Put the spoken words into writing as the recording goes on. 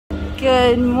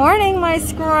Good morning, my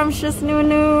scrumptious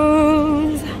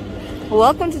new-news.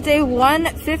 Welcome to day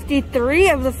 153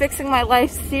 of the Fixing My Life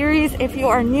series. If you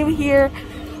are new here,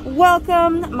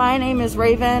 welcome. My name is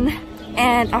Raven,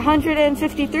 and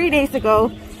 153 days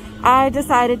ago, I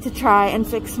decided to try and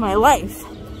fix my life.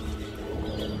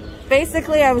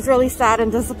 Basically, I was really sad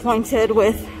and disappointed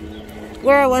with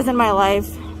where I was in my life,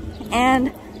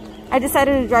 and I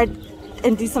decided to try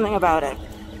and do something about it.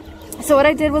 So what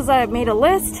I did was I made a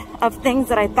list of things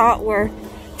that I thought were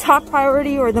top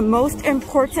priority or the most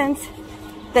important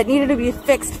that needed to be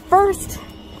fixed first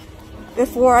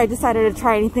before I decided to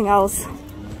try anything else,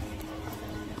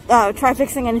 try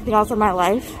fixing anything else in my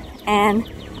life.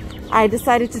 And I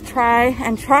decided to try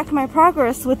and track my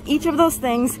progress with each of those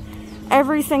things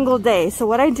every single day. So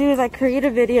what I do is I create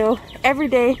a video every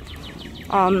day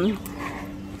or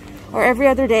every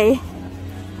other day,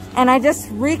 and I just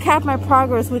recap my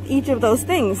progress with each of those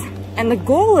things. And the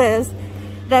goal is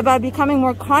that by becoming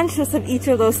more conscious of each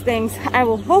of those things, I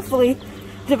will hopefully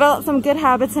develop some good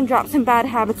habits and drop some bad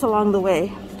habits along the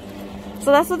way.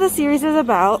 So that's what the series is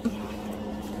about.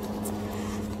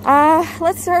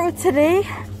 Let's start with today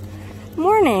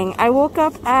morning. I woke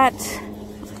up at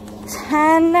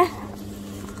 10.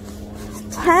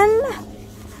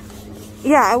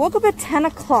 Yeah, I woke up at 10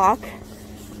 o'clock.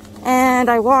 And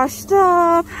I washed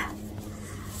up,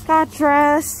 got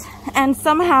dressed, and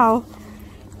somehow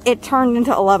it turned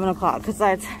into 11 o'clock because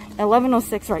it's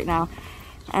 11:06 right now.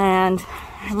 And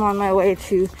I'm on my way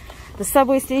to the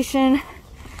subway station,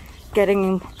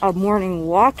 getting a morning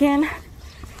walk in,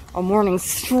 a morning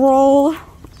stroll.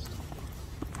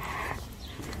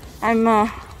 I'm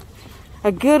a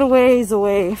good ways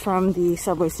away from the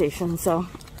subway station, so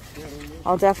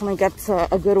I'll definitely get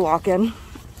a good walk in.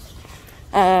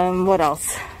 What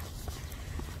else?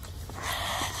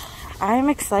 I'm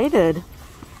excited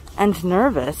and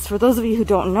nervous. For those of you who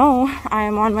don't know, I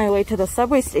am on my way to the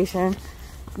subway station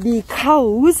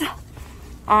because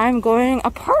I'm going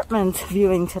apartment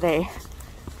viewing today.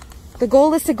 The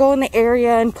goal is to go in the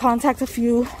area and contact a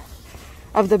few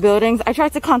of the buildings. I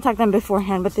tried to contact them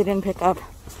beforehand, but they didn't pick up.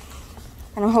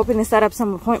 And I'm hoping to set up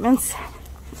some appointments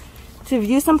to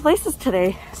view some places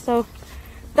today. So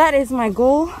that is my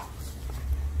goal.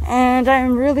 And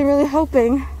I'm really, really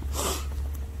hoping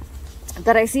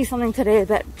that I see something today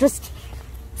that just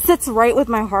sits right with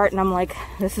my heart and I'm like,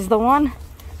 this is the one.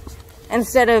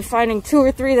 Instead of finding 2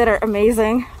 or 3 that are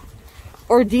amazing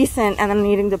or decent and then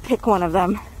needing to pick one of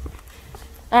them.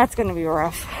 That's gonna be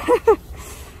rough.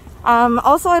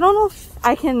 Also, I don't know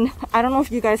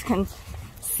if you guys can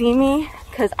see me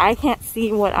because I can't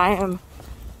see what I am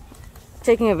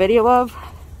taking a video of.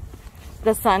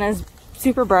 The sun is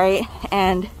super bright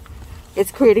and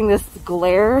it's creating this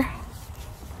glare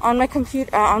on my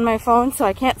computer, on my phone, so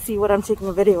I can't see what I'm taking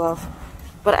a video of.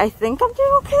 But I think I'm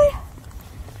doing okay.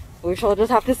 We shall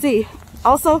just have to see.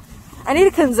 Also, I need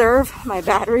to conserve my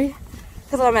battery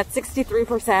because I'm at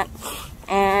 63%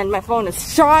 and my phone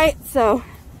is shot, so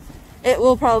it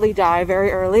will probably die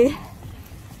very early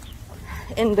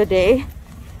in the day.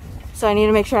 So I need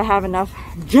to make sure I have enough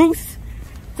juice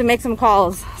to make some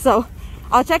calls. So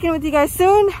I'll check in with you guys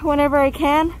soon, whenever I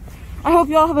can. I hope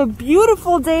you all have a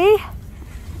beautiful day.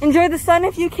 Enjoy the sun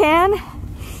if you can.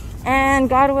 And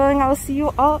God willing, I will see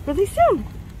you all really soon.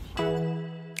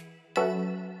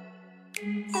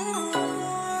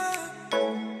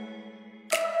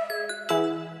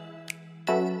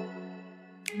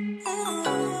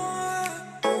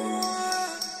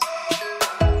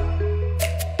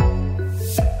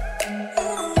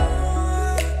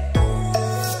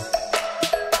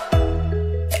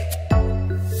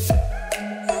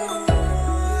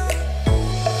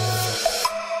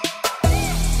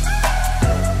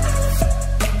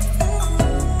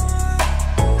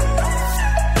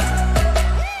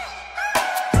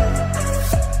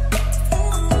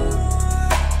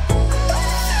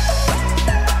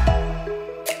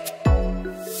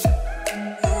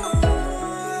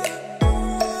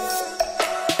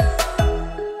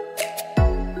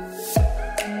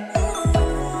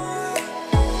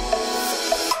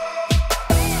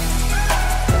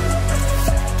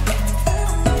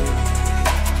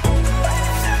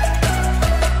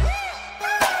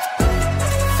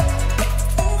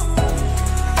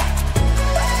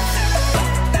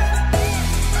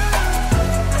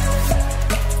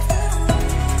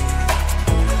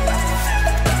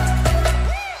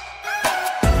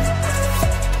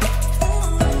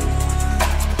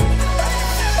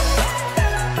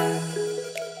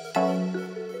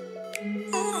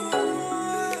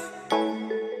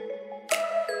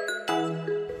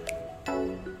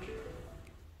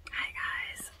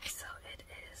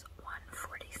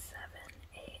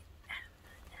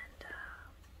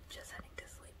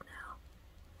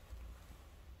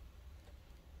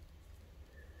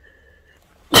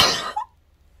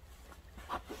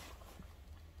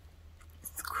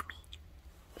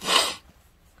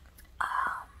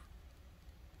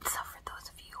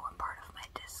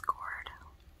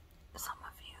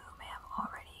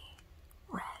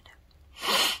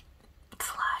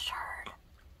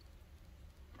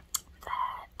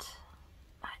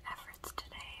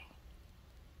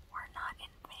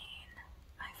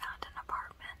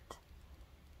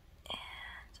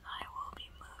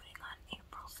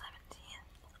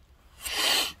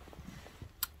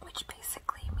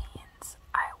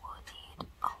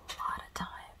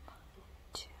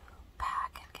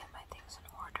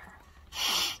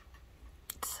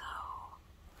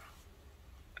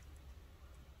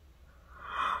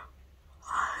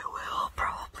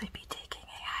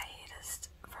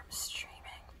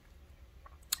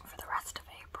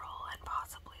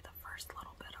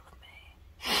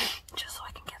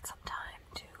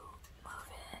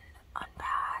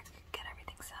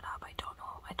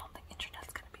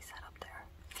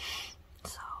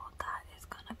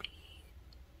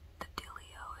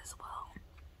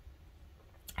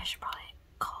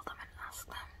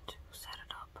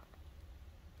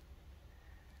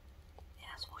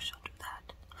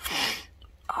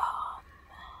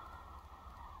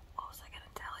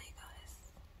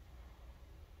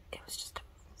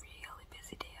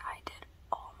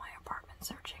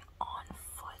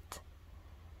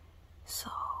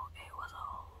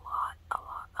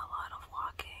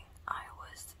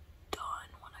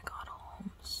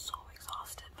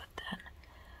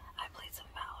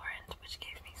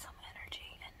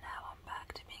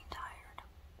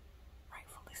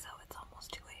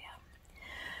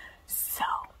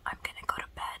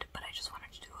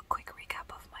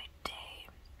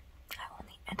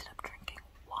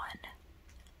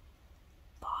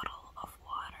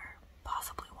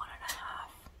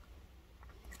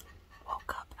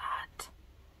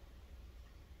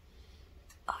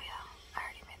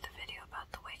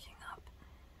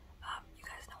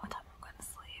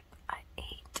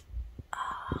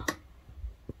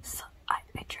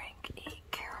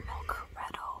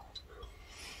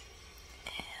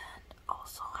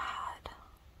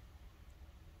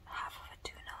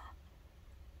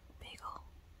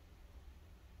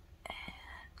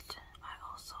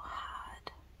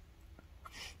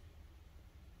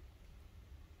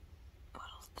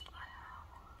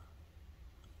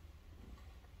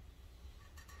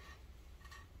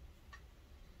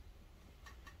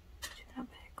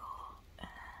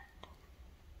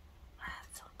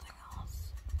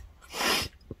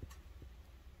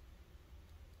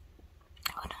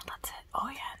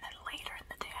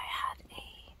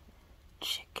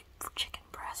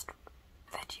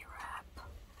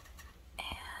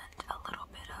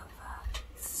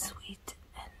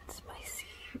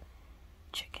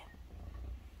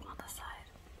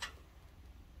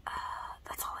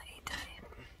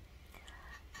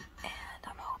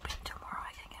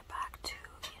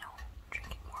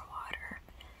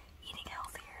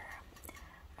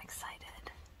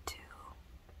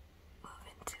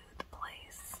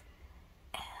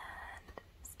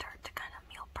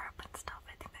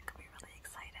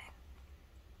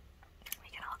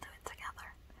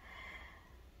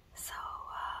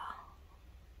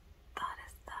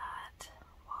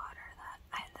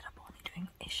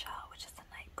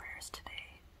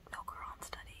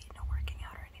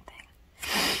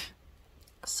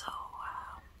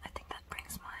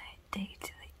 day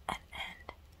to the end.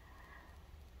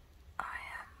 I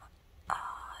am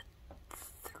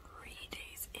 3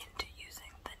 days into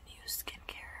using the new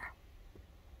skincare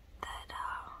that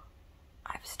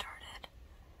I've started.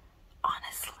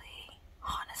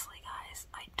 Honestly guys,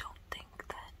 I don't think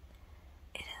that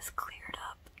it has cleared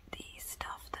up the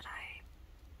stuff that I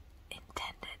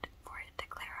intended for it to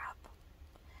clear up.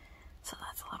 So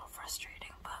that's a little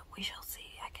frustrating, but we shall see.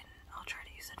 I'll try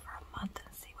to use it